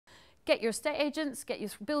get your estate agents, get your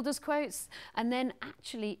builder's quotes, and then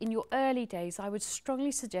actually in your early days, I would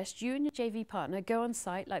strongly suggest you and your JV partner go on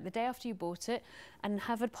site like the day after you bought it and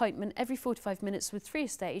have an appointment every 45 minutes with 3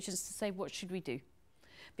 estate agents to say, what should we do?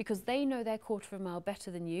 Because they know their quarter of a mile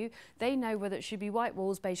better than you. They know whether it should be white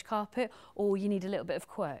walls, beige carpet, or you need a little bit of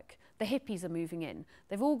quirk. The hippies are moving in.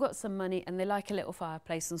 They've all got some money and they like a little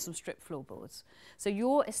fireplace and some strip floorboards. So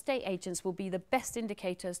your estate agents will be the best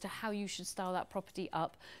indicator as to how you should style that property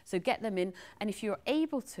up. So get them in. And if you're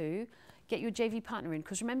able to, get your JV partner in.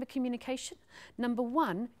 Because remember communication? Number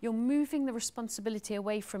one, you're moving the responsibility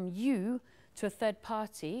away from you to a third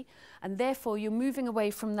party, and therefore you're moving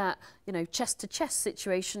away from that, you know, chest to chest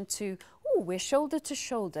situation to, oh, we're shoulder to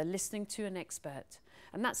shoulder listening to an expert.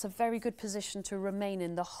 And that's a very good position to remain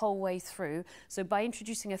in the whole way through. So by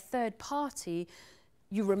introducing a third party,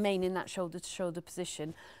 you remain in that shoulder to shoulder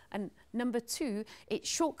position. And number two, it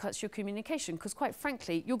shortcuts your communication, because quite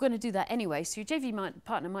frankly, you're going to do that anyway. So your JV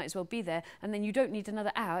partner might as well be there, and then you don't need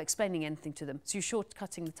another hour explaining anything to them. So you're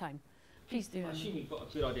shortcutting the time. Please do. I assume you've got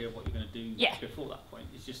a good idea of what you're going to do before that point.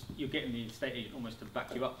 It's just you're getting the estate agent almost to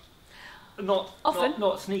back you up. Not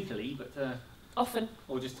sneakily, but often.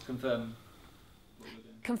 Or just to confirm what you're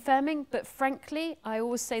doing. Confirming, but frankly, I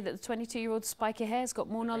always say that the 22-year-old spiky hair's got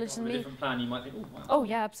more knowledge than me. A different plan, you might think, oh, wow. Oh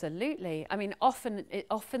yeah, absolutely. I mean, often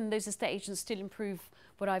those estate agents still improve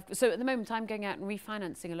what I've. So at the moment, I'm going out and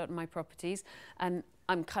refinancing a lot of my properties, and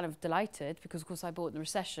I'm kind of delighted because, of course, I bought in the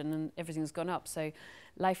recession and everything's gone up. So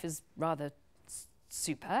life is rather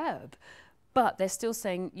superb. But they're still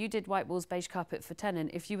saying, you did white walls, beige carpet for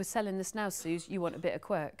tenant. If you were selling this now, Suze, you want a bit of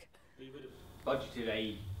quirk. But you would have budgeted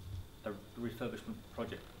a refurbishment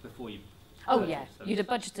project before you... Oh, yeah. You'd have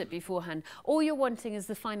budgeted it beforehand. All you're wanting is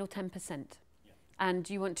the final 10%. Yeah. And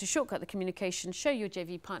you want to shortcut the communication, show your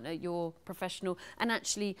JV partner you're professional, and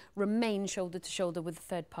actually remain shoulder to shoulder with a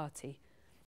third party.